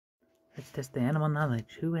Let's test the animal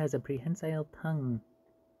knowledge. Who has a prehensile tongue?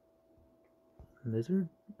 Lizard?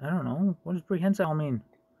 I don't know. What does prehensile mean?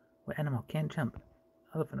 What animal can't jump?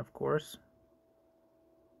 Elephant, of course.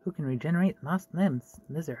 Who can regenerate lost limbs?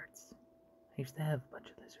 Lizards. I used to have a bunch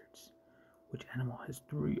of lizards. Which animal has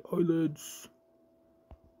 3 eyelids?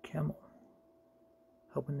 Camel.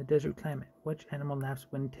 Help in the desert climate. Which animal laughs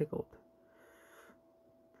when tickled?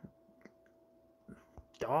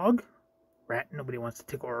 Dog? Rat. Nobody wants to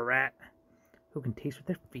tickle a rat. Who can taste with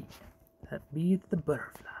their feet? That leads the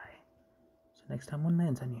butterfly. So next time one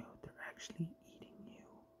lands on you, they're actually eating you.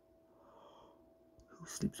 Who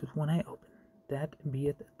sleeps with one eye open? That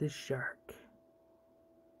beeth the shark.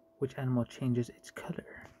 Which animal changes its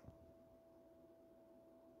color?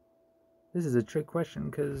 This is a trick question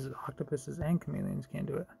because octopuses and chameleons can't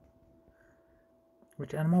do it.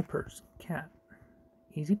 Which animal purrs? Cat.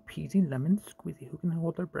 Easy peasy lemon squeezy. Who can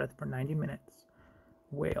hold their breath for 90 minutes?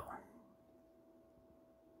 Whale.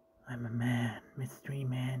 I'm a man. Mystery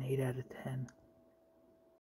man. 8 out of 10.